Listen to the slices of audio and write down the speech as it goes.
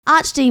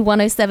ArchD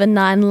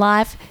 1079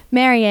 Live.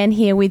 Marianne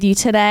here with you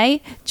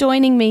today.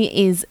 Joining me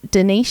is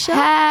Denisha.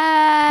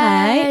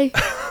 Hey.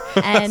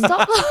 And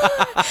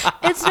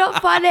It's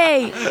not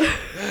funny.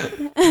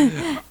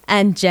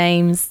 and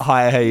James.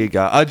 Hi, how you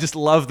go? I just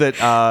love that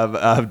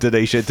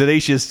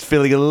Denisha's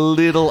feeling a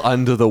little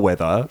under the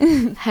weather.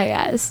 Hey,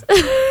 guys.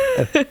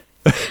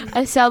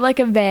 I sound like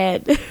a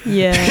man.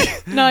 Yeah.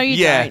 No,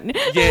 you don't.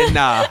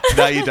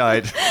 No, you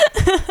don't.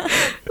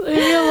 Leave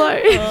me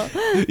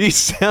alone. You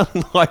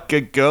sound like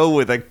a girl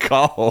with a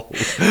cold.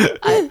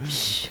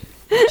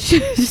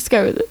 Just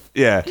go with it.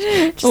 Yeah,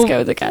 Just go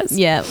with it, guys.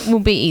 Yeah, we'll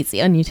be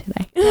easy on you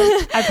today.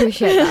 I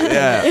appreciate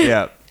that.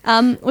 yeah.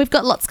 We've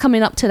got lots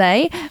coming up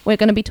today. We're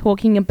going to be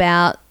talking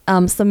about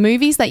some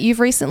movies that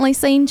you've recently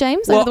seen,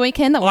 James, over the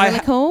weekend that were really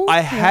cool. I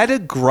had a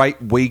great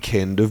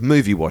weekend of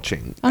movie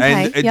watching.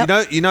 Okay,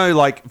 And you know,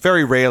 like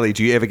very rarely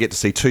do you ever get to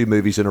see two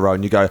movies in a row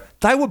and you go,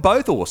 they were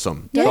both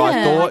awesome. Yeah. So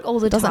I thought Like all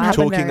the Doesn't time.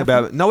 happen talking very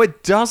about no,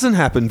 it doesn't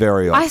happen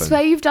very often. I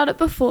swear you've done it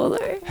before,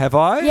 though. Have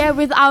I? Yeah,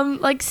 with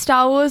like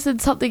Star Wars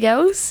and something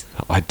else.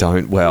 I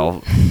don't.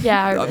 Well,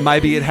 Yeah. I remember.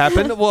 maybe it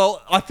happened.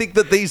 Well, I think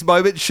that these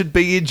moments should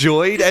be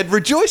enjoyed and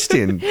rejoiced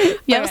in.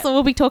 Yeah, so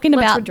we'll be talking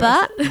Let's about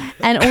rejoice. that.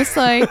 And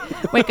also,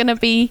 we're going to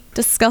be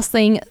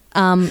discussing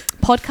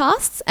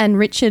podcasts and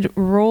Richard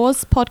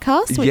Raw's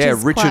podcast, which Yeah,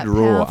 is Richard quite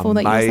Raw, powerful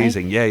that you were saying.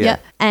 amazing. Yeah.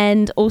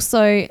 And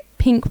also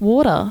Pink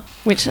Water,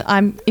 which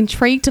I'm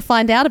intrigued to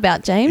find out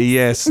about, James.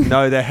 Yes.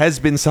 No, there has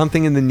been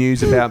something in the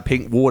news about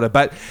Pink Water,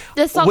 but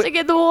There's something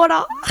in the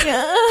water.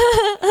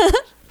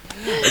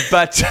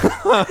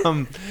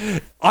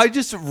 I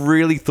just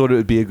really thought it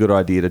would be a good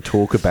idea to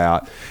talk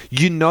about,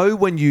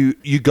 when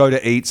you go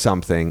to eat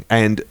something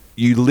and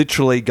you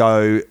literally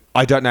go,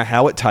 I don't know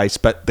how it tastes,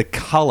 but the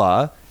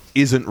colour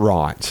isn't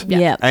right.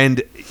 Yeah.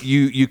 And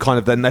you kind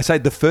of, then they say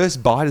the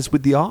first bite is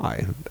with the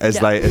eye, as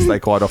they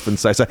quite often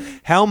say. So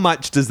how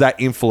much does that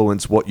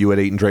influence what you would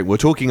eat and drink? We're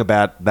talking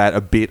about that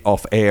a bit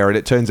off air, and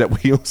it turns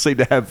out we all seem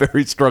to have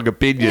very strong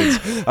opinions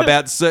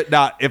about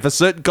if a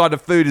certain kind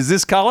of food is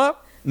this colour,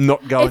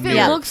 not going If it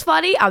near it. looks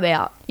funny, I'm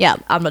out. Yeah.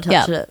 I'm not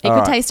touching it. It could All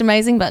right. taste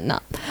amazing, but no.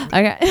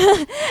 Okay.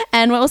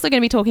 And we're also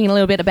going to be talking a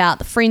little bit about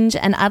the Fringe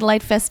and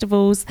Adelaide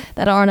festivals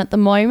that are on at the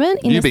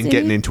moment. You've been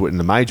getting into it in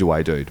a major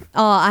way, dude.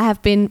 Oh, I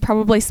have been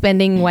probably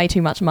spending way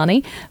too much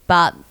money,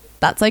 but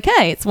that's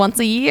okay. It's once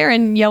a year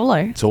and YOLO.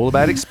 It's all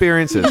about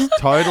experiences.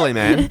 Totally,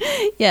 man.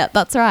 Yeah,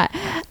 that's right.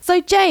 So,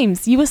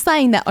 James, you were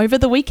saying that over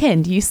the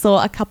weekend you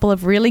saw a couple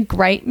of really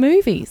great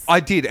movies.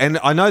 I did, and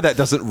I know that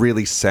doesn't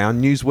really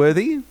sound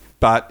newsworthy,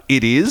 but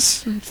it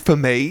is for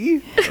me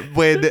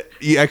when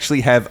you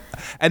actually have,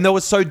 and they were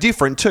so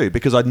different too,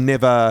 because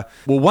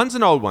one's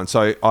an old one,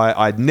 so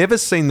I'd never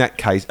seen that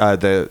case,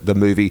 the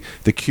movie,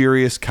 The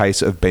Curious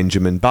Case of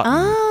Benjamin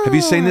Button. Have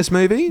you seen this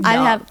movie? I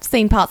have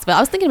seen parts of it. I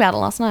was thinking about it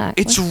last night,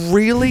 actually. It's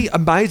really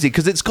amazing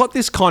because it's got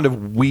this kind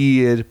of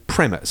weird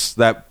premise.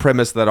 That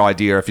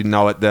idea, if you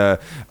know it,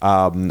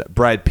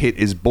 Brad Pitt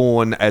is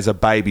born as a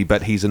baby,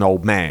 but he's an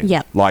old man.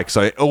 Yep.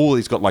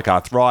 He's got like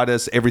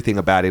arthritis. Everything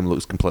about him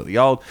looks completely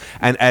old.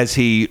 And as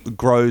he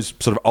grows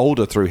sort of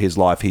older through his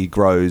life, he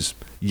grows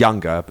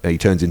younger. He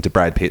turns into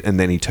Brad Pitt, and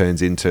then he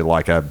turns into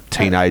like a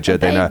teenager,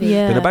 then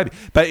a baby.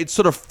 But it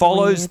sort of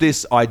follows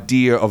this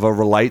idea of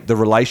the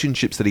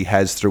relationships that he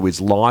has through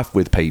his life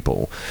with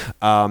people,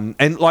 and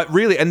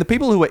the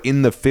people who are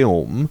in the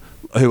film,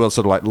 who are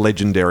sort of like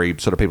legendary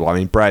sort of people. I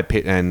mean, Brad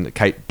Pitt and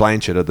Kate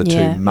Blanchett are the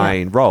two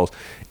main roles.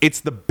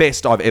 It's the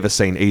best I've ever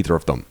seen either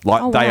of them.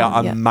 They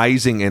are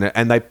amazing in it,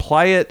 and they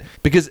play it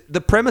because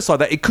the premise like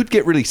that, it could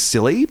get really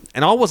silly,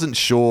 and I wasn't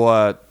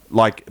sure.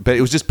 But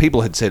it was just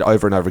people had said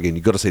over and over again,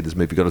 you've got to see this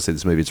movie,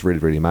 It's really,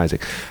 really amazing.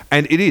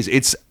 And it is.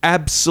 It's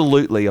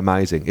absolutely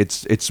amazing.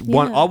 It's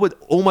one, I would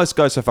almost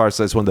go so far as to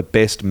say it's one of the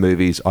best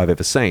movies I've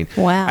ever seen.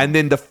 Wow. And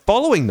then the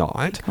following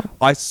night,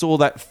 I saw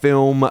that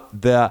film,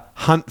 The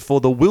Hunt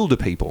for the Wilder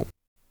People.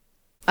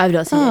 I've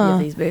not seen any of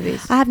these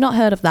movies. I have not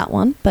heard of that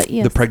one, but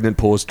yes. The pregnant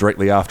pause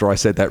directly after I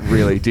said that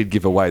really did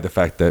give away the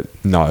fact that,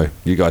 no,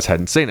 you guys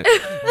hadn't seen it.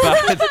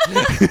 But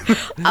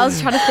I was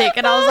trying to think,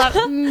 and I was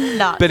like,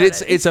 no. But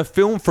it's a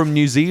film from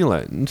New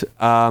Zealand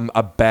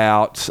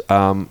about,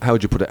 how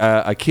would you put it,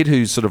 a kid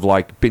who's sort of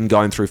like been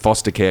going through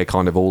foster care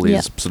kind of all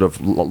his sort of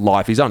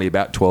life. He's only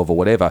about 12 or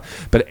whatever,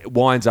 but it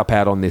winds up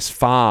out on this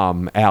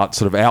farm out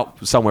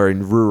somewhere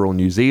in rural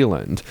New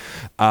Zealand.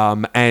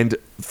 And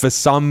for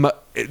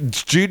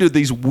due to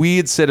these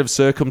weird set of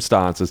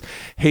circumstances,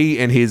 he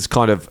and his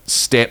kind of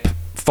step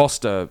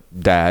foster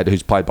dad,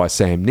 who's played by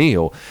Sam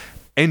Neill,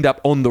 end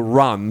up on the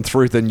run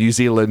through the New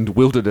Zealand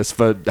wilderness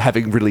for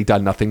having really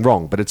done nothing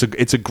wrong. But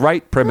it's a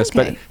great premise,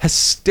 but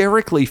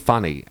hysterically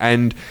funny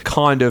and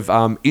kind of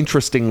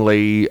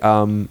interestingly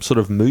sort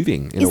of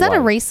moving. Is that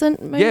a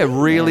recent movie? Yeah,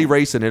 really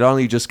recent. It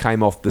only just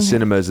came off the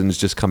cinemas and has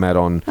just come out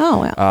on.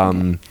 Oh,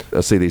 wow.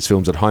 I see these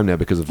films at home now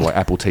because of like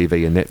Apple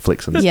TV and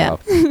Netflix and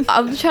stuff.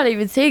 I'm trying to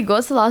even think.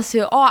 What's the last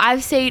film?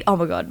 I've seen, oh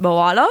my God,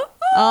 Moana.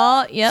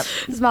 Oh, yep.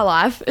 It's my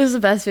life. It was the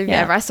best movie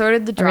ever. I saw it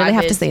in the drive-in. I really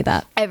have to see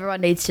that.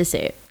 Everyone needs to see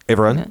it.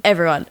 Everyone?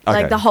 Everyone. Okay.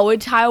 Like the whole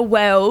entire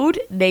world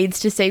needs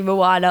to see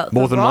Moana.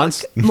 More The than Rock.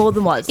 once? More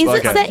than once. Is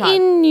Okay. it set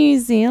in New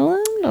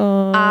Zealand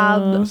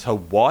or? It's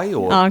Hawaii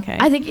or? Oh, okay.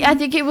 I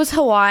think it was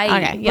Hawaii,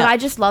 Okay, yeah. but I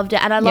just loved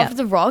it, and I loved Yeah.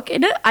 The Rock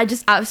in it. I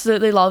just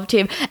absolutely loved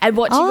him, and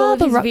watching Oh, all of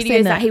The his Rock's videos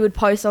in that it. he would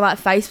post on like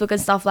Facebook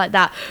and stuff like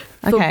that.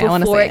 Okay, I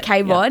wanna before see it it.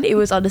 came Yeah. on, it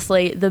was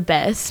honestly the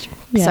best.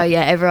 Yeah. So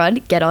yeah, everyone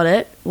get on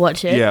it,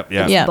 watch it. Yeah,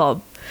 yeah. It's Yeah.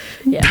 Bob.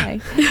 Yeah, Okay.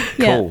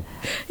 Yeah. Cool.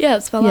 yeah,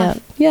 it's my Yeah,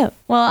 life. yeah.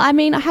 Well, I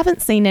mean, I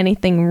haven't seen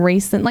anything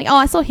recent. Like,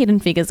 I saw Hidden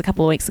Figures a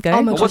couple of weeks ago.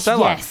 Oh my Oh, gosh, what's that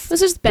like? yes. It was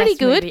just Best pretty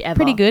good. movie ever.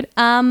 Pretty good.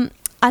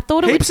 I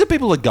thought it Heaps would. of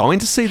people are going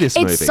to see this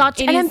movie. It's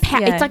such It an is, yeah.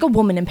 it's like a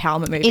woman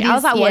empowerment movie. It I was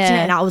is, like watching yeah.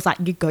 it and I was like,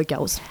 you go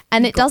girls.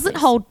 And You it got doesn't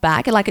this. hold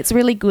back. Like, it's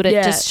really good at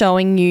Yeah. just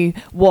showing you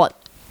what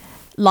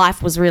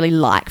life was really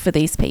like for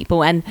these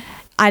people. And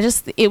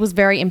it was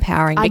very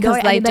empowering I know, because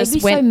and they it made just me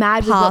so went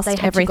mad with what past they had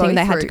to everything go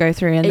they had to through. go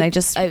through, and It- they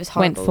just it was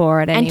went horrible.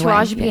 for it anyway. And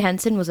Taraji P. Yeah.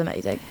 Henson was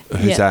amazing.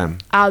 Who's Yeah.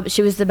 that?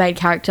 She was the main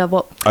character.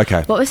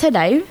 Okay. What was her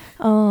name?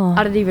 Oh,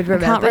 I don't even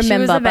remember. can't She was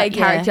remember, the main but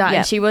yeah, character, yeah.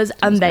 and she was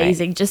was great.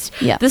 amazing. Just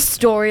Yeah. the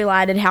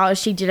storyline and how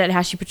she did it, and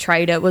how she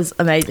portrayed it was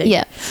amazing.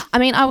 Yeah. I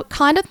mean, I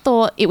kind of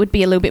thought it would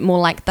be a little bit more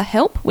like The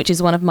Help, which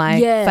is one of my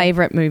Yeah.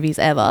 favorite movies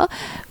ever,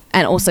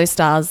 and also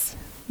stars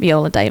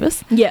Viola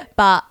Davis. yeah.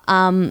 But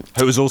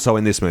Who was also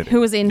in this movie? who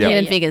was in Yep.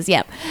 Hidden Yeah. Figures?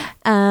 Yep.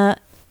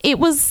 It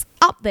was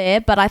up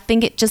there, but I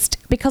think it just,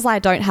 because I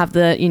don't have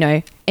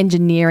the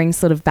engineering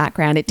sort of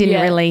background, it didn't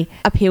Yeah. really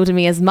appeal to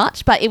me as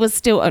much. But it was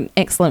still an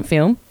excellent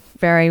film,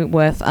 very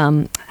worth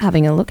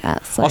having a look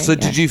at. So, Also, yeah.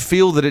 did you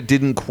feel that it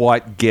didn't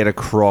quite get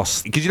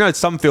across? Because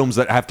some films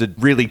that have to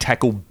really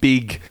tackle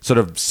big sort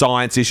of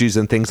science issues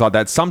and things like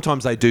that,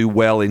 sometimes they do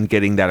well in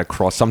getting that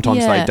across. Sometimes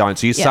Yeah. they don't.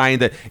 So you're Yeah. saying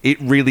that it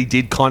really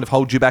did kind of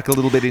hold you back a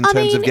little bit in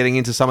terms of mean- getting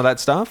into some of that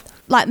stuff?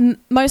 Like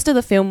most of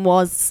the film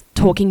was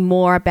talking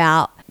more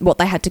about what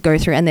they had to go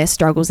through and their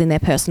struggles in their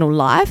personal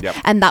life. Yep.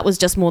 And that was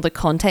just more the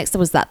context. It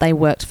was that they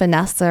worked for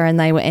NASA and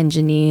they were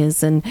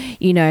engineers and,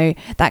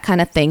 that kind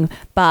of thing.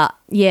 But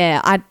yeah,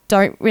 I'm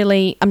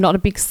not a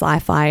big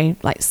sci-fi,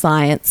 like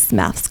science,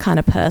 maths kind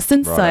of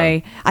person. Right.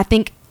 So I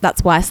think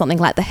that's why something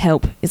like The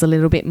Help is a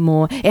little bit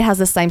more, it has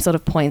the same sort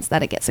of points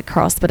that it gets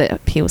across, but it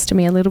appeals to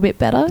me a little bit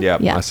better. Yeah,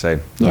 I see. I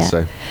Yeah.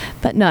 see.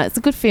 But no, it's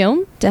a good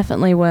film.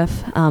 Definitely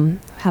worth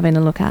having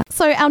a look at.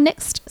 So our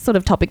next sort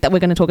of topic that we're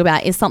going to talk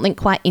about is something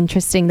quite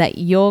interesting that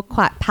you're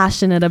quite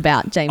passionate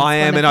about, James. I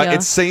am, One and of your-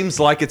 it seems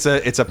like it's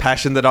a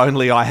passion that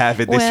only I have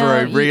in this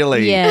Well, room,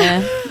 really.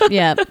 Yeah,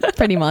 yeah,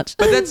 pretty much.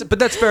 But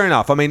that's fair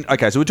enough. I mean,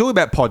 okay, so we're talking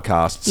about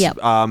podcasts,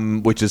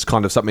 Yep. which is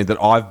kind of something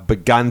that I've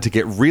begun to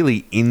get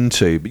really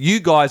into. But you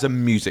guys are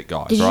music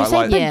guys, Did right? you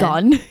say Yeah.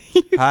 begun?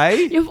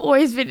 Hey, You've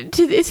always been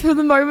into this from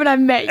the moment I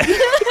met you.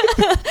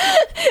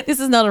 This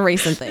is not a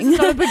recent thing.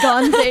 It's not a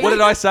begun thing. what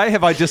did I say?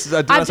 Have I just?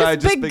 Did I I've say I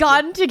just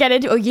begun to get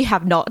into. Oh, you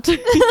have not.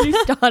 You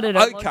started. A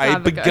long Okay,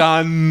 time ago.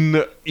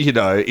 begun,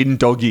 in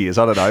dog years.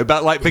 I don't know,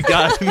 but like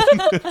begun.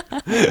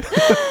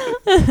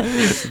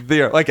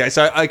 There. Okay,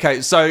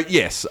 so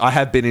yes, I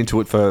have been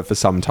into it for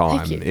some time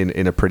Thank you.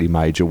 in a pretty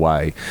major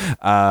way.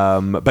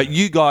 But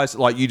you guys,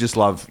 like,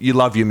 you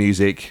love your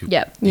music.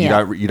 Yep. You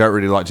Yeah. don't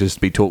really like just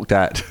to be talked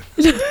at.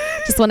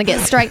 Just want to get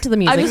straight to the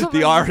music. just-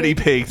 The irony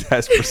being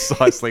that's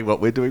precisely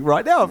what we're doing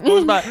right now, of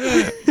course.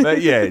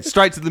 But yeah,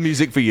 straight to the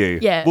music for you.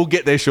 Yeah. We'll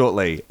get there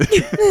shortly.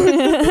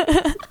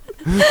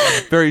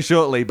 Very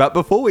shortly. But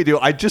before we do,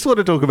 I just want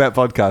to talk about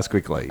podcasts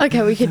quickly.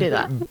 Okay, we can do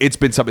that. It's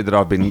been something that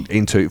I've been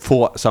into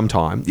for some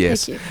time,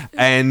 yes. Thank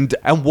you.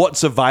 And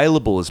what's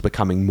available is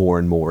becoming more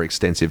and more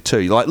extensive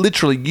too. Like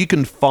literally, you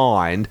can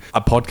find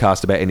a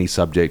podcast about any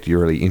subject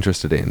you're really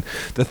interested in.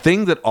 The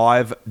thing that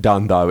I've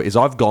done though is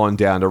I've gone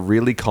down a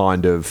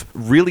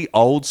really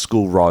old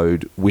school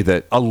road with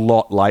it a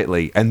lot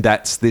lately, and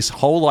that's this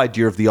whole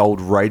idea of the old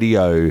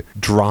radio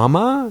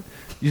drama.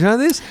 You know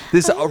this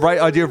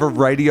idea of a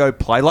radio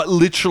play, like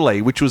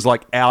literally, which was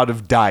like out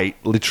of date,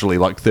 literally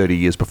like 30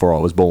 years before I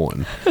was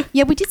born.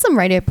 Yeah, we did some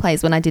radio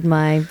plays when I did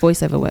my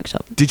voiceover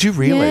workshop. Did you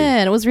really? Yeah,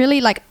 and it was really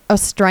like a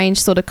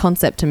strange sort of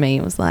concept to me.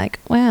 It was like,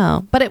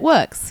 wow, but it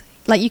works.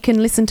 Like you can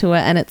listen to it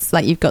and it's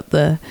like you've got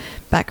the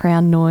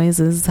background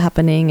noises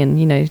happening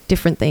and,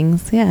 different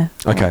things. Yeah.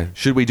 Okay.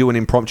 Should we do an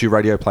impromptu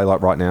radio play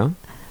like right now?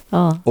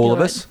 Oh, All Do of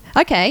it. us?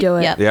 okay. Do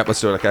it. Yep. Yeah, let's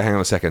do it. Okay, hang on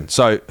a second.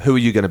 So, who are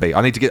you going to be?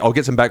 I'll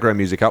get some background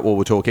music up while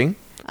we're talking.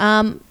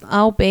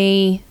 I'll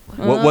be.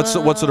 What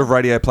sort of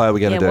radio play are we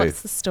going Yeah, to do?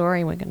 what's the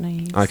story we're going to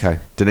use? Okay,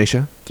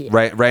 Denisha.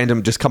 Yeah.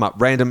 Random, just come up.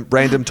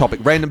 Random topic,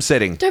 random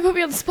setting. Don't put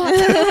me on the spot.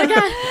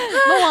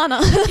 Oh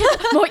Moana.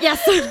 More,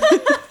 yes.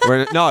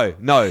 No.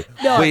 No.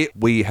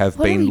 We have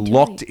What are been we doing?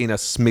 locked in a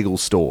Smiggle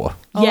store.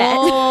 Yes.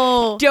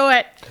 Oh. Do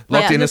it.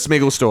 Locked Yeah. in a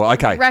Smiggle store.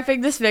 Okay.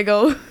 Wrapping the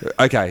Smiggle.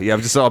 Okay. Yeah.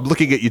 I'm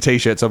looking at your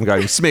t-shirts. I'm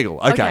going Smiggle.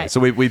 Okay. Okay. So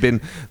we've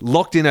been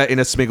locked in a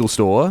Smiggle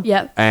store.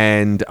 Yep.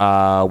 And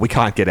we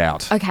can't get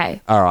out.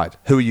 Okay. All right.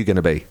 Who are you going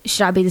to be?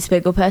 Should I be the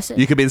Smiggle person?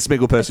 You can be the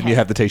Smiggle person. Okay. You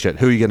have the t-shirt.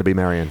 Who are you going to be,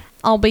 Marianne?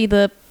 I'll be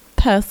the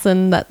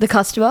person that the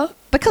customer?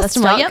 the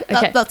customer. stuck? Yep,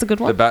 Okay. that's a good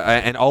one.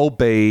 And I'll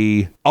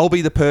be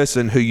the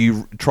person who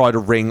you try to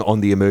ring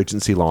on the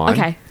emergency line.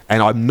 Okay.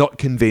 and I'm not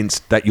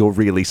convinced that you're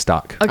really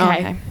stuck.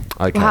 Okay.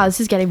 Okay. Wow,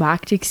 this is getting my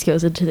acting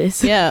skills into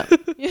this. Yeah.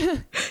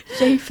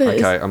 Jeepers.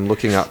 Okay, I'm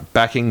looking up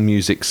backing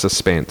music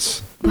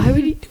suspense. Why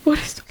would you,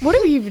 what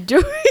are we even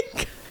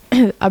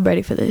doing? I'm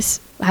ready for this.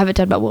 I haven't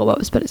done my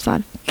warm-ups, but it's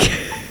fine.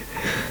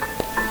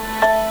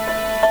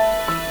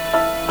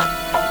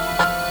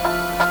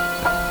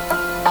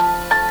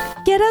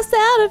 Get us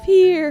out of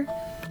here.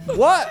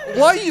 What?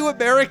 Why are you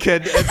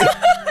American?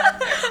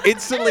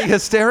 Instantly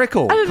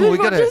hysterical. I don't know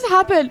what just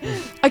happened.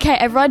 Okay,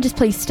 everyone, just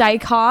please stay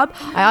calm.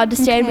 I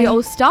understand we're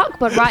all stuck,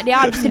 but right now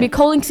I'm just going to be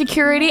calling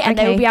security and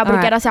they will be able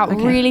to get us out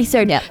really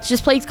soon. Yep. So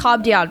just please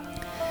calm down.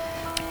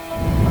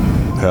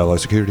 Hello,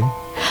 security.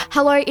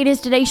 Hello, it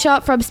is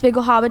Denisha from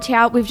Smiggle Harbour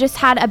Town. We've just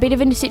had a bit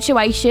of a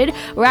situation.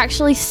 We're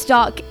actually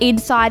stuck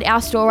inside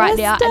our store right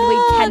now and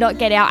we cannot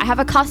get out. I have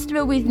a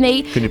customer with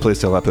me. Can you please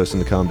tell that person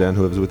to calm down,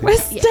 whoever's with you? We're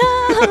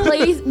stuck.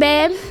 Please,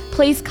 ma'am,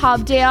 please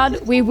calm down.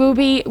 We will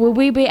be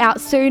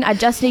out soon. I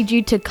just need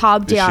you to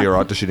calm Is down. she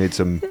alright? Does she need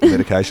some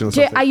medication or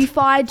something? Are you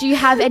fine? Do you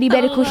have any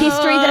medical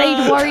history that I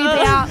need to worry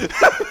about?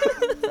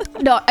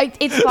 No,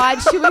 it's fine.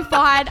 She'll be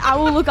fine. I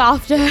will look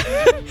after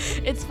her.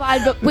 It's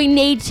fine, but we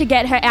need to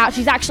get her out.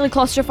 She's actually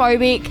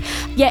claustrophobic.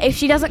 Yeah, if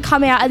she doesn't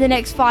come out in the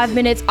next 5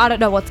 minutes, I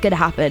don't know what's going to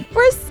happen.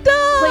 We're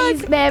stuck.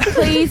 Please, ma'am,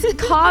 please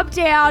calm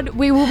down.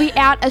 We will be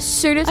out as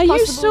soon as possible. Are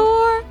you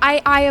sure?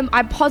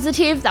 I'm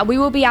positive that we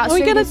will be out Are we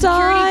soon. gonna The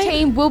security die?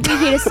 team will be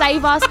here to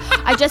save us.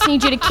 I just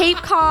need you to keep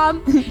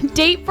calm.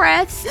 Deep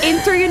breaths in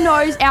through your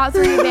nose, out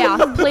through your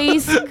mouth.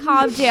 Please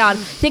calm down.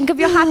 Think of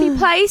your happy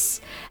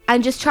place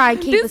and just try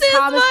and keep as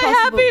calm as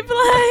possible. This is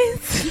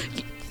my happy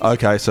place.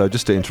 Okay, so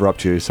just to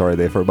interrupt you, sorry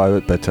there for a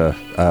moment,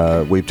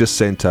 but we've just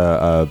sent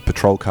a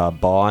patrol car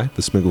by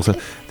the Smiggle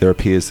Centre. There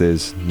appears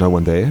there's no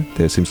one there.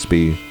 There seems to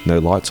be no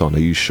lights on. Are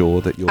you sure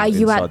that you're Are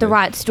you inside at the there?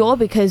 right store?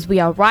 Because we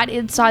are right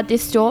inside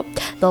this store.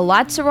 The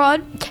lights are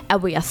on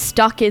and we are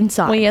stuck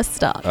inside. We are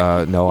stuck.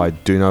 No, I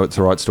do know it's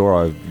the right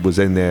store. I was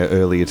in there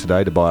earlier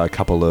today to buy a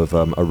couple of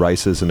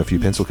erasers and a few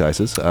pencil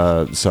cases.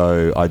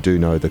 So I do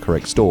know the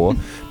correct store,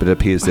 but it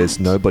appears there's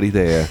nobody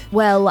there.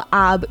 Well,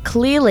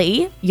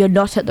 clearly you're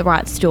not at the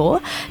right store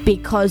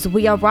because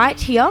we are right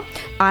here.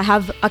 I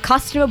have a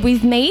customer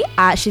with me.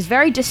 She's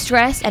very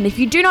distressed, and if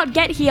you do not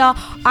get here,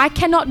 I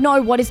cannot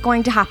know what is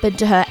going to happen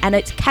to her, and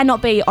it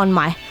cannot be on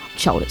my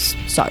shoulders.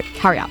 So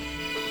hurry up.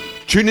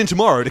 Tune in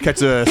tomorrow to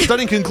catch a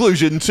stunning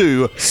conclusion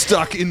to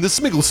Stuck in the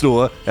Smiggle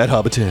Store at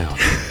Harbour Town.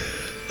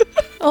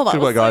 Oh, that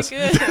Good was work, guys. so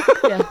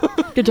good.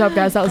 Yeah. Good job,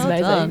 guys. That was Well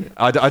amazing. done.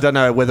 I don't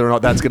know whether or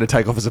not that's going to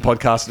take off as a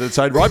podcast in its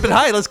own right, but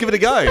hey, let's give it a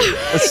go.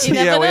 Let's see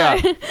how we are.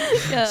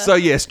 Yeah. So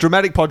yes,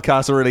 dramatic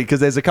podcasts already, because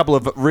there's a couple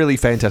of really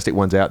fantastic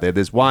ones out there.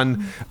 There's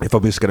one, if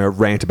I'm just going to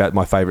rant about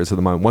my favourites at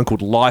the moment, one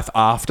called Life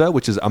After,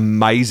 which is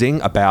amazing,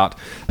 about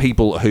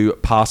people who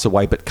pass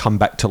away but come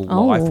back to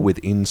life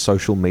within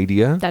social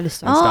media. That is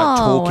so and start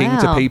Oh, talking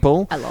wow. to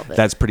people. I love it.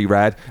 That's pretty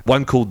rad.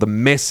 One called The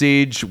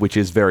Message, which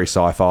is very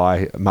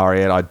sci-fi.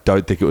 Mariette, I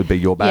don't think it would be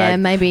your bag. Yeah,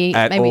 maybe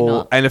at all.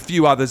 not. And a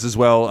few others as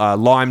well.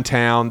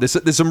 Limetown.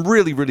 There's some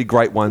really, really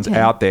great ones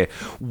out there.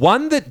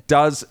 One that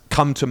does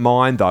come to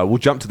mind, though, we'll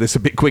jump to this a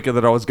bit quicker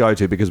than I was going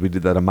to, because we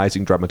did that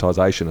amazing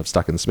dramatisation of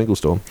Stuck in the Smiggle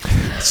Store,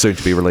 soon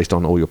to be released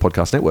on all your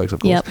podcast networks, of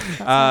course.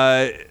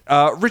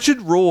 Yep. Richard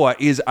Rohr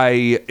is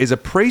a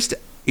priest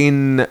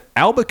in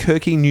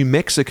Albuquerque, New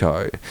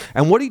Mexico,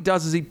 and what he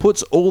does is he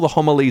puts all the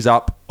homilies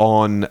up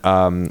on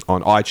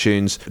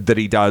iTunes that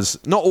he does,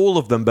 not all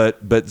of them,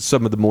 but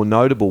some of the more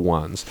notable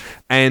ones,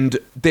 and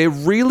they're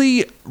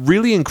really,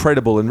 really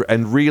incredible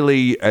and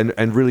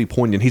really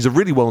poignant. He's a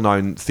really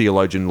well-known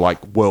theologian,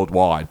 like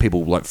worldwide.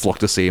 People like flock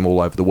to see him all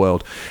over the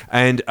world,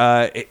 and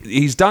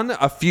he's done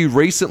a few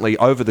recently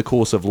over the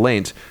course of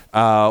Lent.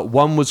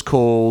 One was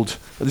called,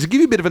 to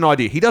give you a bit of an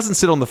idea, he doesn't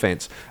sit on the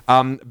fence.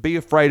 Be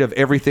afraid of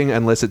everything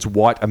unless it's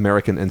white,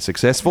 American, and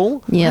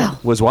successful. Yeah.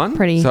 Was one.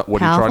 Pretty So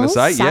what are you trying to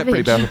powerful. say? Yeah,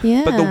 pretty Savage. powerful.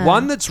 Yeah. But the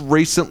one that's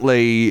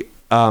recently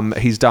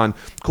he's done,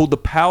 called The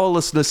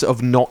Powerlessness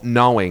of Not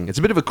Knowing. It's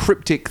a bit of a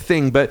cryptic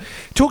thing, but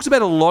it talks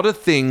about a lot of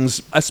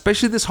things,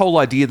 especially this whole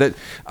idea that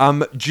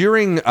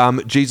during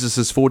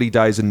Jesus' 40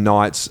 days and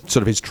nights,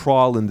 sort of his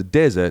trial in the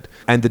desert,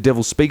 and the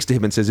devil speaks to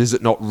him and says, "Is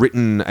it not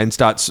written?" and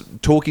starts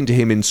talking to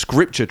him in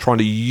scripture, trying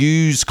to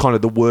use kind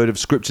of the word of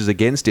scriptures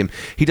against him.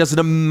 He does an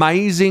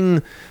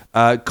amazing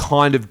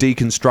kind of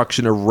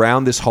deconstruction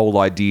around this whole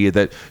idea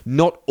that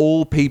not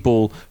all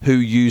people who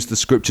use the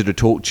scripture to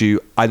talk to you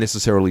are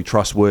necessarily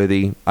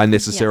trustworthy, are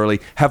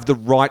necessarily have the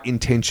right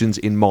intentions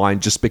in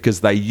mind just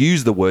because they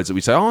use the words that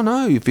we say, oh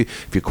no, if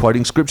you're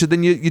quoting scripture,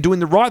 then you're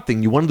doing the right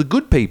thing. You're one of the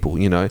good people,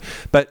 you know.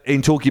 But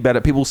in talking about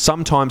it, people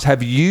sometimes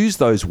have used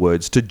those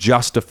words to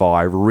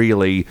justify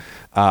really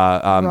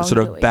sort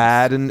of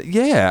bad and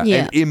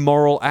and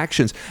immoral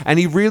actions, and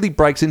he really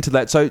breaks into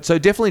that. So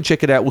definitely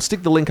check it out. We'll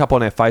stick the link up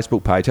on our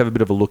Facebook page. Have a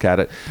bit of a look at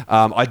it.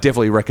 I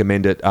definitely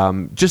recommend it,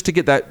 just to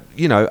get that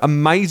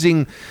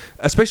amazing,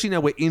 especially now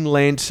we're in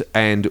Lent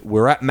and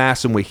we're at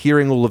Mass and we're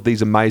hearing all of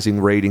these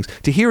amazing readings.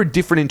 To hear a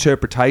different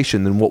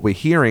interpretation than what we're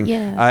hearing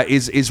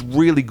is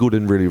really good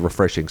and really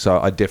refreshing. So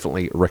I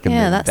definitely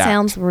recommend that. Yeah, that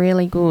sounds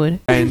really good.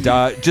 And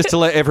just to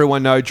let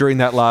everyone know, during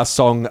that last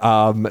song,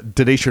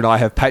 Denisha and I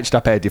have patched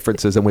up our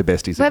differences and we're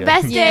besties We're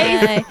again. besties.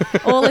 Yeah,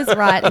 all is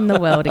right in the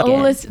world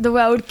again. The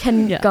world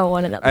can go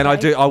on another And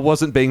way. I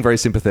wasn't being very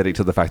sympathetic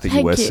to the fact that you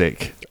Thank were you.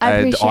 sick. I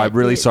And appreciate I'm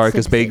really the sorry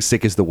because being sympathy.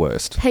 sick is the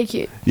worst. Thank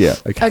you. Yeah.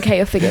 Okay. Okay,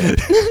 you're forgiven.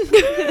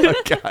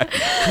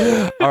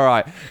 Okay. All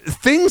right.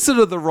 Things that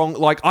are the wrong,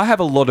 like I have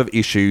a lot of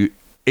issue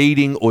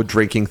eating or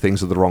drinking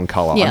things of the wrong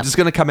color. Yeah. I'm just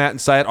going to come out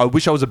and say it. I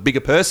wish I was a bigger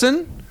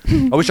person.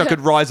 I wish I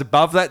could rise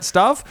above that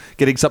stuff.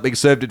 Getting something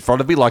served in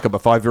front of me like I'm a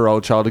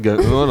 5-year-old child and go,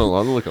 oh,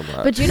 no, look at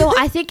that. But you know,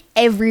 I think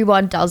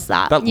everyone does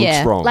that. That looks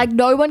Yeah. wrong. Like,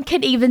 no one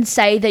can even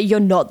say that you're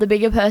not the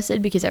bigger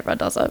person because everyone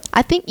does it.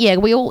 I think,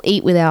 we all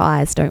eat with our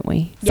eyes, don't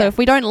we? So Yeah. if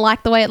we don't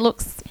like the way it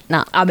looks,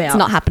 I'm it's out.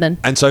 not happening.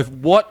 And so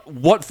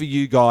what for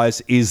you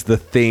guys is the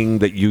thing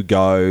that you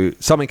go,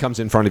 something comes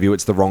in front of you,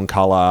 it's the wrong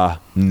color.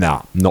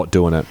 Nah, not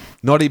doing it.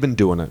 Not even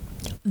doing it.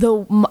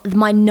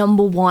 My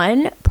number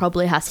one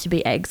probably has to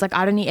be eggs. Like,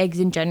 I don't eat eggs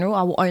in general.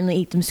 I will only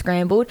eat them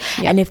scrambled.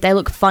 Yeah. And if they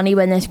look funny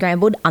when they're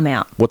scrambled, I'm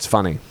out. What's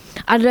funny?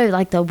 I don't know,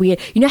 like the weird.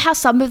 You know how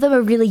some of them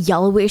are really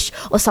yellowish,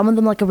 or some of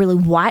them like are really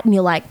white, and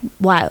you're like,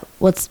 "Why?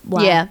 Why? It's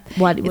what are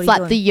you like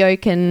doing? the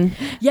yolk and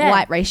Yeah.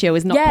 white ratio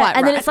is not yeah, quite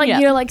and then right. it's like Yeah.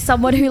 you know, like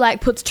someone who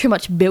like puts too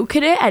much milk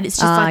in it, and it's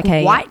just like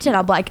okay, white, and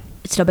I'm like,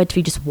 it's not meant to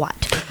be just white.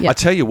 Yeah. I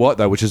tell you what,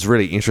 though, which is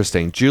really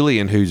interesting.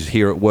 Julian, who's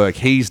here at work,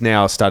 he's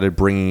now started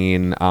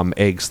bringing in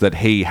eggs that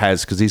he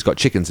has because he's got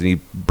chickens and he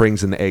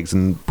brings in the eggs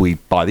and we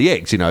buy the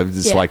eggs.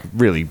 It's Yeah. like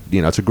really,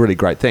 it's a really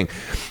great thing.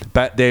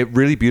 But they're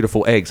really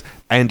beautiful eggs.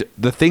 And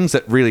the things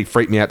that really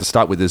freak me out to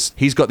start with is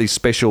he's got these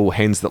special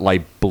hens that lay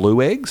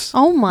blue eggs.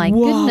 Oh my They're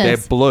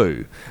goodness.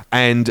 blue.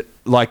 And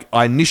like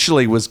I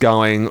initially was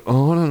going,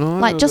 oh, I don't know.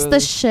 Like just the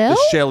shell?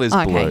 The shell is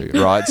Okay.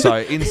 blue, right? So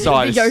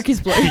inside The yolk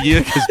is blue. The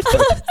yolk is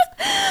blue.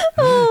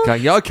 Okay,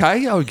 yeah,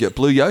 okay, I'll get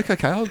blue yolk.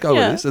 Okay, I'll go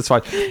with this. That's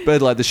fine.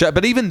 But like the shell,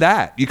 but even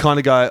that, you kind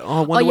of go, oh,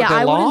 I wonder what they're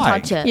I wouldn't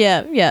like. touch it.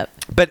 Yeah.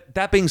 But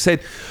that being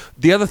said,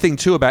 the other thing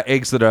too about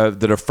eggs that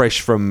are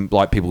fresh from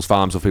like people's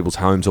farms or people's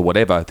homes or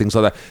whatever, things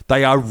like that,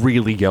 they are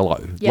really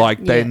yellow. Yeah.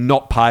 Like they're Yeah.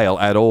 not pale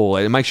at all.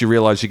 And it makes you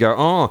realize, you go,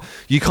 oh,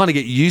 you kind of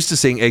get used to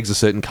seeing eggs a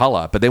certain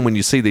color, but then when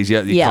you see these, you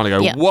kind of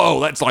go, Yeah. whoa,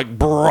 that's like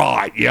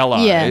bright yellow.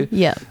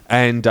 Yeah.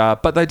 And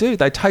but they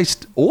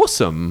taste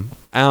awesome.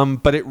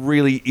 But it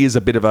really is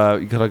a bit of a,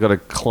 you kind of got to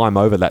climb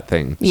over that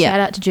thing. Yeah. Shout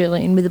out to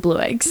Julian with the blue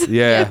eggs.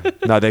 Yeah.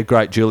 No, they're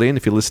great. Julian,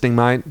 if you're listening,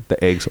 mate,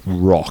 the eggs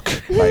rock.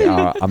 They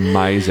are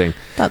amazing.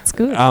 That's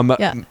good.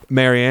 Yeah.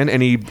 Marianne,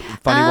 any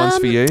funny ones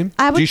for you?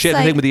 I Do you would share the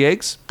say- thing with the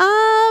eggs?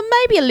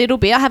 Maybe a little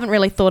bit. I haven't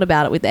really thought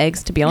about it with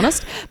eggs, to be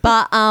honest.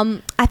 But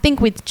I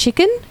think with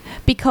chicken,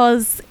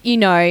 because,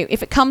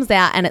 if it comes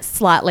out and it's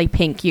slightly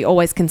pink, you're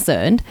always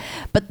concerned.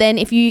 But then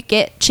if you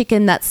get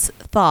chicken that's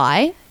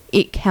thigh,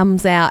 it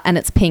comes out and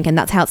it's pink, and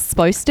that's how it's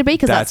supposed to be,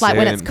 because that's like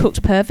when it's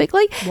cooked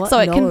perfectly. So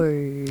it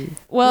can.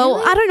 Well,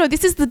 I don't know.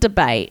 This is the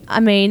debate. I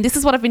mean, this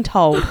is what I've been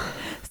told.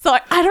 So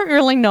I don't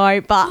really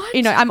know, but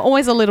I'm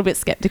always a little bit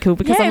skeptical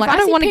because Yeah, I'm like, if I I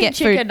don't see want to pink get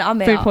chicken, I'm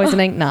food out.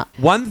 poisoning. Nah.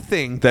 One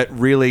thing that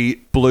really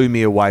blew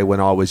me away when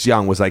I was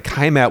young was they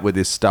came out with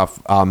this stuff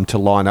to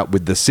line up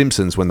with The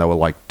Simpsons when they were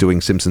like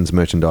doing Simpsons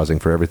merchandising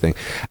for everything,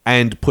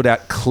 and put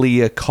out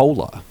clear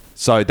cola.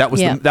 So that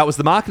was Yeah. that was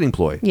the marketing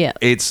ploy. Yeah.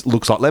 It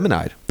looks like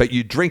lemonade, but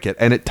you drink it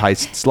and it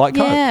tastes like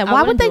Coke. Yeah. I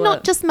Why would wouldn't they do not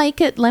it. just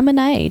make it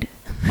lemonade?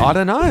 I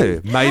don't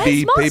know.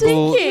 Maybe smart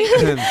people.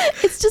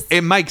 It's just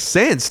It makes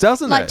sense,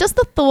 doesn't like it? just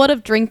the thought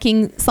of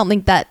drinking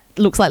something that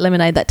looks like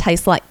lemonade that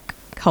tastes like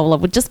cola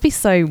would just be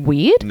so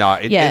weird. No,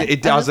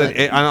 it doesn't.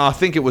 And I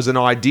think it was an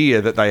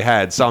idea that they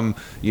had, some,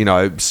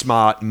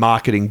 smart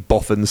marketing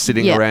boffins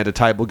sitting Yeah. around a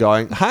table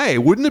going, hey,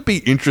 wouldn't it be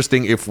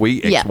interesting if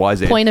we X, Y,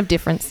 Z? Point of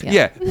difference.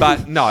 Yeah,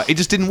 but no, it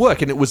just didn't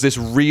work. And it was this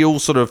real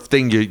sort of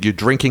thing. You're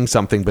drinking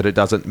something, but it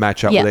doesn't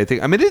match up Yeah. with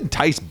anything. I mean, it didn't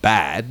taste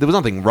bad. There was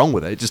nothing wrong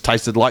with it. It just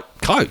tasted like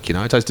Coke,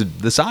 It tasted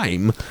the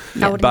same.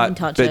 I wouldn't but even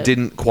touch but it.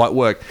 didn't quite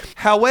work.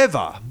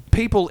 However,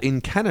 people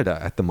in Canada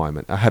at the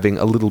moment are having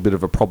a little bit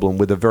of a problem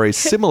with a very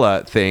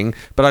similar thing,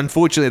 but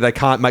unfortunately they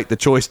can't make the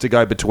choice to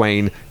go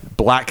between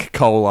black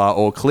cola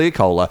or clear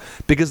cola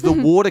because the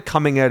water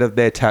coming out of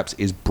their taps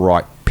is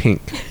bright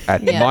pink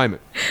at the Yeah.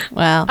 moment.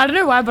 Wow. I don't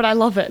know why, but I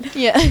love it.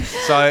 Yeah.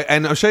 So,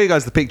 and I'll show you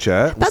guys the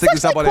picture. We'll That's stick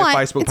this up on actually our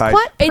quite, Facebook it's page.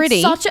 quite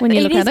pretty when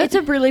you look at it. It's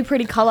a really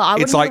pretty color. I It's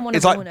wouldn't like even want to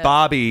it's ruin like it.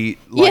 Barbie,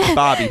 Yeah.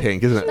 Barbie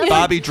pink, isn't it?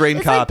 Barbie dream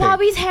It's car like pink.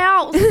 Barbie's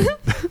house.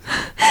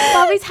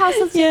 Barbie's house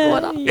has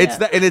water. It's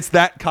that, and it's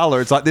that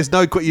color. It's like there's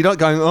no. You're not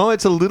going. Oh,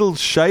 it's a little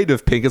shade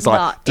of pink. It's like,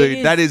 No, it dude,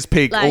 is that is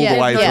pink like, all yeah,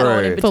 the way there's no one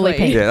in through. between. Fully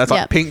pink. Yeah, that's like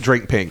Yeah. pink,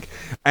 drink pink.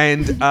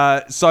 And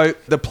so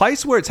the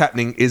place where it's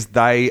happening is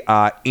they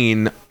are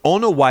in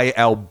Onaway,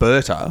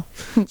 Alberta.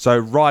 So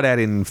right out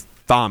in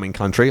farming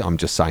country. I'm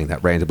just saying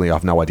that randomly. I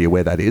have no idea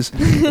where that is.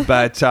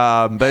 but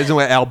isn't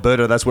where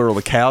Alberta, that's where all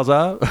the cows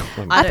are?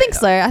 I think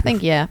so. I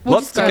think, yeah. We'll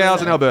Lots just of go cows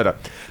with in it.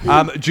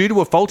 Alberta. Due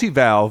to a faulty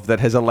valve that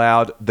has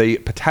allowed the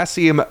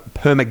potassium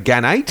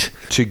permanganate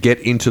to get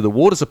into the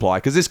water supply,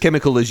 because this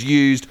chemical is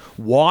used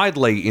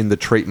widely in the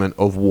treatment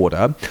of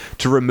water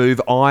to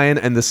remove iron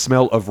and the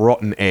smell of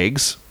rotten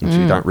eggs, which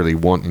you don't really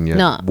want in your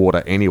No.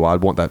 water anyway.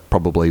 I'd want that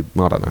probably,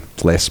 I don't know,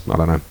 less. I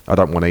don't know. I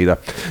don't want either.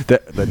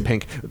 The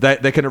pink.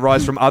 They can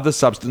arise from other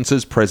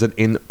substances present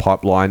in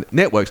pipeline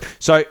networks.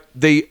 So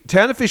the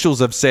town officials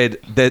have said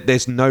that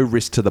there's no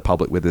risk to the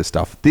public with this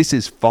stuff. This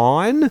is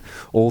fine,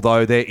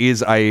 although there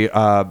is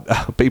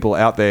people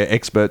out there,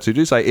 experts, who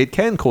do say it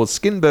can cause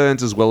skin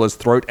burns as well as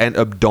throat and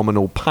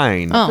abdominal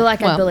pain. I feel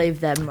like I well, believe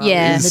them rather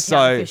yeah. than the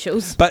town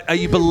officials. But are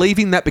you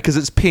believing that because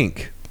it's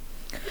pink?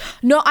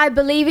 No, I'm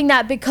believing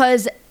that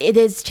because it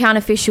is town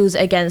officials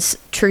against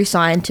true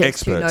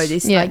scientists who Experts. know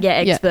this. Yeah, Like,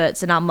 yeah, yeah.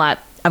 experts. And I'm like,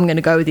 I'm going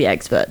to go with the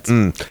experts.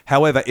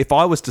 However, if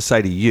I was to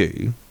say to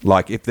you,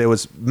 like if there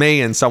was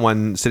me and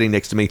someone sitting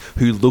next to me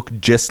who looked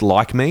just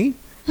like me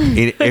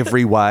in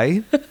every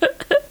way,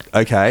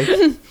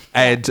 okay,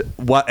 and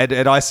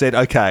I said,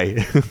 okay,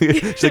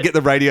 should I get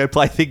the radio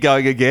play thing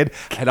going again?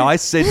 And I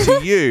said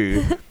to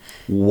you,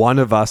 one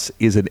of us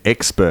is an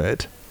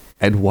expert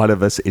and one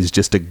of us is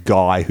just a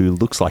guy who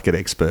looks like an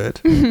expert,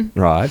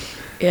 right?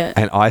 Yeah.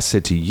 And I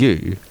said to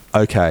you,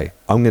 okay,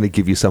 I'm going to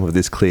give you some of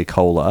this clear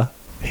cola.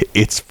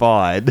 It's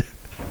fine.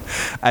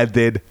 And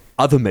then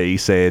other me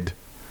said,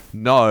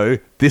 no,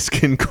 this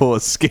can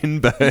cause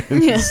skin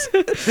burns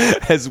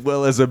as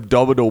well as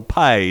abdominal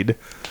pain.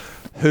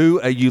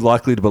 Who are you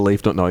likely to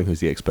believe, not knowing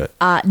who's the expert?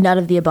 None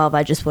of the above.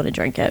 I just want to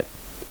drink it.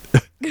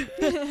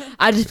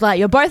 I just like,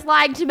 you're both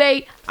lying to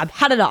me. I've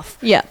had enough.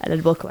 Yeah. And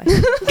then walk away.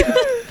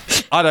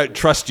 I don't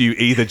trust you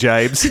either,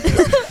 James.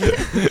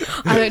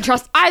 I don't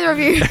trust either of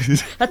you.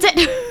 That's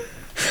it.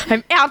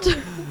 I'm out.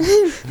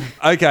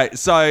 Okay,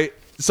 so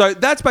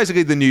that's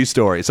basically the news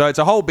story. So it's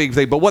a whole big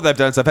thing. But what they've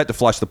done is they've had to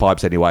flush the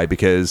pipes anyway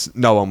because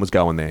no one was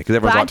going there. Because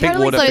everyone's But I like, pink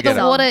totally water, saw So forget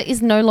the it. water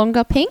is no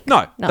longer pink?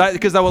 No,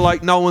 because they were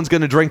like, no one's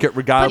going to drink it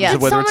regardless Yeah.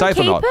 of whether it's Someone safe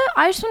or keep not. it.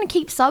 I just want to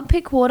keep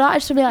sub-pick water. I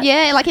just want to be like,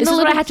 Yeah, like in this a is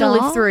what I little had to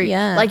live jar. through.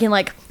 Yeah. Like in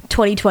like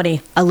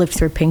 2020, I lived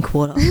through pink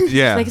water.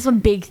 Yeah. It's like some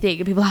big thing.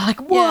 And people are like,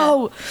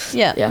 whoa.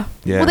 Yeah. Yeah.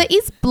 Yeah. Well, there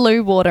is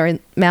blue water in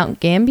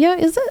Mount Gambier,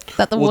 is it?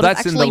 That the Well, water's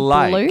that's in actually the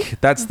lake. blue?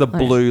 That's the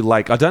blue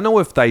lake. I don't know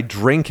if they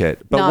drink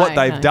it, but No, what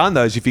they've no. done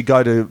though is if you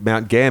go to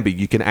Mount Gambier,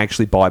 you can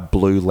actually buy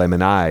blue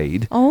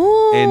lemonade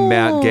Oh. in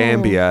Mount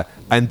Gambier,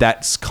 and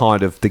that's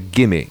kind of the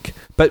gimmick.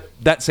 But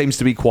that seems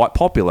to be quite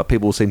popular.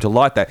 People seem to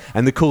like that.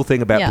 And the cool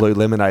thing about Yeah. blue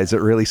lemonade is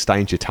it really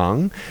stains your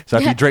tongue. So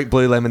if Yeah. you drink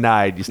blue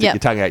lemonade, you stick Yeah. your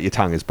tongue out, your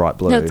tongue is bright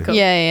blue. That's cool.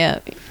 Yeah.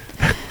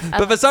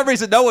 But for some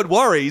reason, no one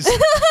worries.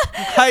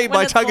 Hey,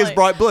 my it's tongue is blue.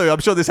 bright blue. I'm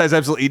sure this has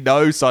absolutely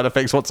no side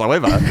effects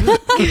whatsoever.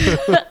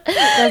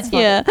 That's fun.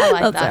 Yeah. I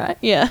like That's that. all right.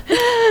 Yeah.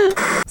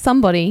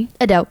 Somebody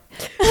Adele.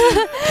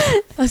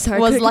 Oh, sorry.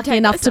 was couldn't lucky contain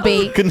enough to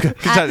be Continue.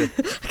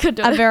 Couldn't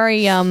do a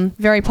it.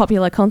 very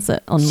popular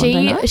concert on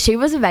Monday night. She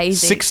was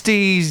amazing.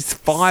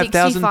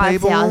 65,000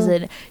 people.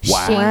 65,000. She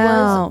Wow.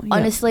 was Yeah.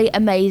 honestly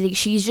amazing.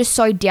 She's just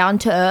so down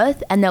to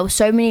earth, and there were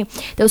so many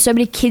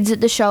kids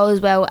at the show as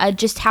well. And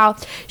just how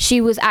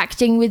she was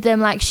acting with them,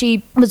 like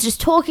she was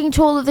just talking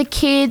to all of the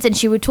kids, and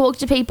she would talk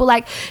to people.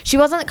 Like she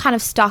wasn't kind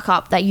of stuck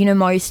up that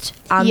most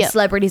Yep.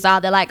 celebrities are.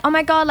 They're like, oh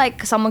my god,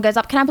 like someone goes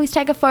up, can I please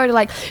take a photo?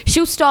 Like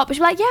she'll stop, and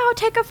she'll be like, yeah, I'll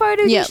take a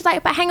photo. Yep. She's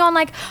like, but hang on,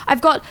 like I've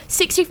got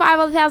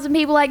 65,000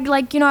 people, like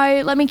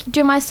let me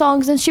do my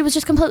songs. And she was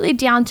just completely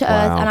down to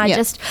earth, Wow. and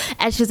Yeah.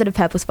 and she was in a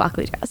purple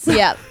sparkly dress.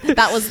 Yeah,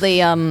 that was the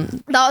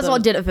That was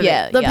what did it for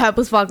yeah, me. The yeah.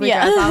 purple sparkly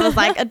Yeah. dress. I was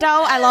like,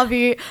 Adele, I love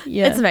you.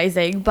 Yeah. It's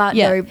amazing. But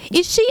yeah. no,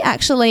 Is she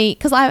actually?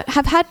 Because I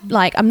have had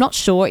I'm not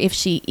sure if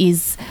she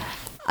is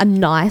a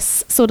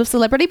nice sort of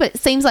celebrity, but it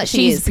seems like she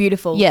She's is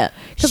beautiful. Yeah,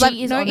 because She I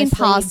is know in honestly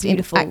past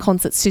beautiful. at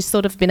concerts she's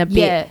sort of been a bit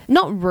Yeah.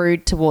 not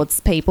rude towards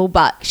people,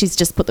 but she's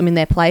just put them in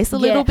their place a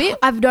little bit.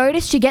 I've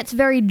noticed she gets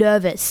very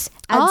nervous.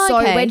 And Oh, so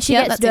okay. when she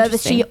Yeah, gets that's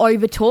nervous, she interesting.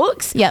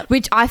 overtalks. Yep.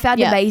 Which I found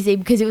Yep. amazing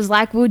because it was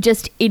like we were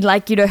just in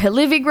her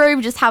living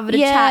room, just having a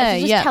Yeah, chat.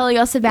 She's just yeah. telling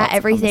us about Lots of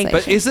everything.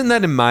 conversation. But isn't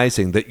that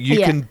amazing that you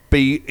Yeah. can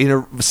be in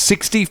a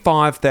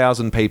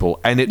 65,000 people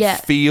and it Yeah.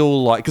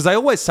 feel like, because they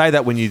always say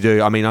that when you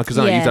do, I mean, because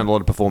I know Yeah. you've done a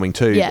lot of performing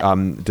too, Yeah.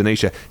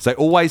 Denisha. So they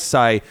always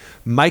say,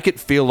 make it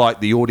feel like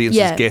the audience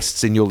Yeah. is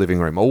guests in your living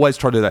room. Always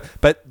try to do that.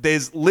 But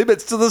there's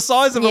limits to the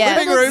size of Yeah. a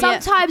living But room.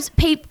 then sometimes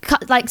people,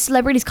 like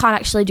celebrities, can't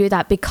actually do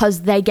that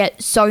because they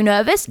get so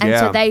nervous, and Yeah.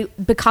 so they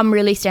become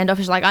really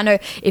standoffish. Like I know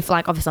if,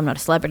 like, obviously I'm not a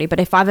celebrity, but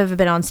if I've ever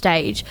been on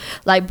stage,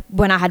 like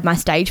when I had my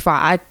stage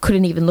fright, I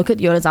couldn't even look at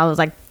the audience. I was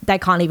like they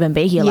can't even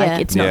be here. Yeah.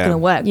 Like, it's not Yeah. going to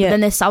work. Yeah. But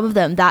then there's some of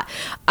them that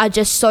are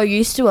just so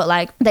used to it.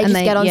 Like, they And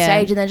just get on yeah,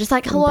 stage and they're just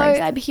like, hello,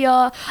 embrace- I'm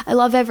here. I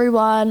love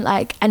everyone.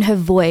 Like, and her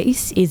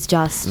voice is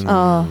just...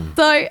 Oh.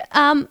 So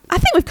I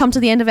think we've come to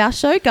the end of our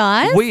show,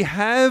 guys. We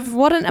have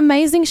What an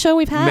amazing show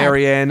we've had.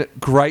 Marianne,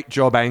 great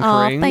job Oh,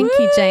 anchoring. thank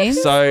you,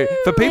 James. So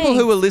for people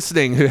who are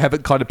listening who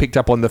haven't kind of picked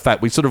up on the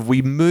fact,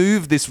 we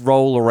move this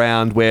role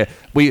around where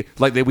we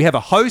have a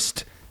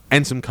host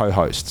and some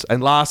co-hosts.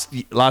 And last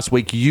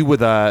week you were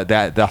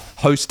the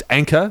host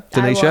anchor,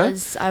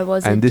 Tanisha. I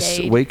was And this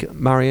indeed. week,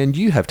 Marianne,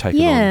 you have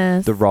taken on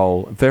Yes. the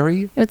role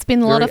very. It's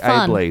been a lot very of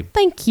fun. ably.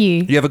 Thank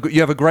you. You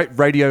have a great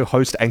radio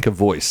host anchor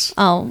voice.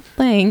 Oh,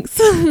 thanks.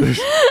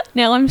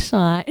 Now I'm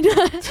shy.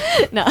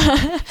 No,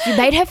 You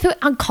made her feel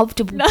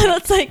uncomfortable. no,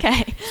 that's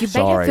okay. You made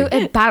Sorry. her feel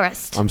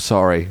embarrassed. I'm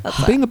sorry.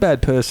 I'm being a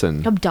bad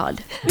person. I'm done.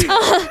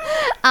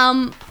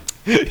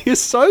 You're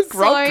so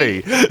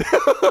grumpy.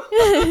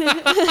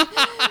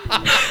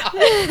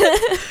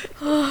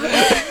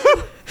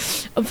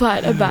 I'm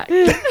fine. I'm back.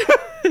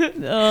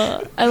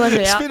 I let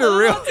it out.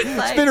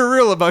 It's been a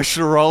real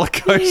emotional roller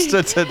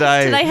coaster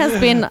today. Today has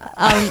been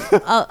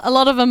a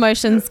lot of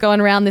emotions going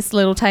around this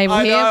little table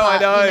I here. know.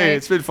 but, you know,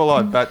 It's been full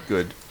on, but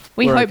good.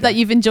 we We're hope okay. that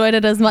you've enjoyed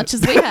it as much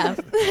as we have.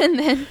 And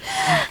then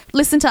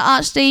listen to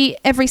Archd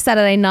every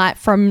Saturday night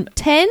from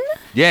 10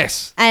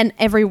 Yes, and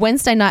every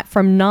Wednesday night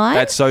from 9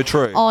 that's so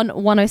true. on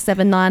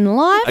 107.9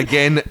 Live.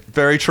 Again,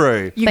 very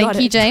true. You got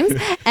Thank you, it.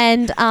 James.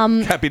 And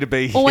Happy to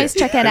be here. always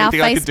check out our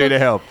Anything I can do Facebook. to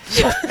help.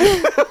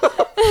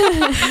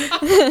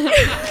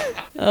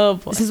 oh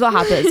boy. This is what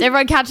happens.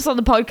 Everyone catch us on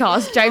the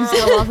podcast. James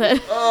will love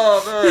it.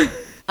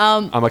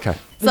 I'm okay.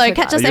 So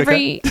catch us Are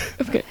you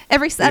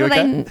every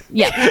Saturday. okay?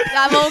 Yeah,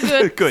 I'm all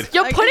good. Good.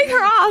 You're putting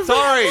her off.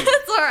 Sorry.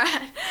 It's all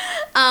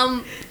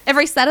right.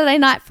 Every Saturday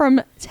night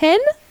from 10.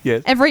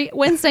 Yes. Every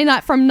Wednesday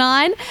night from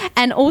 9.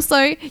 And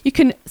also you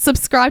can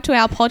subscribe to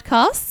our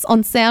podcasts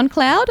on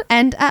SoundCloud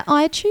and at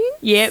iTunes.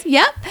 Yep.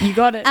 Yep. You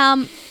got it.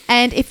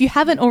 And if you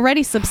haven't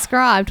already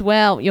subscribed,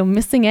 well, you're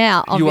missing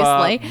out, You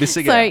obviously. are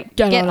missing so out.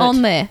 get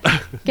on there.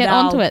 Get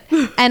Now. onto it.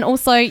 And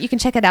also you can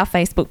check out our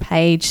Facebook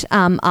page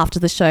after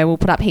the show. We'll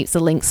put up heaps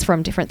of links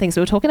from different things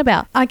we were talking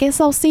about. I guess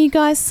I'll see you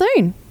guys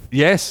soon.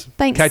 Yes.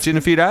 Thanks. Catch you in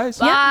a few days.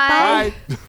 Bye. Bye.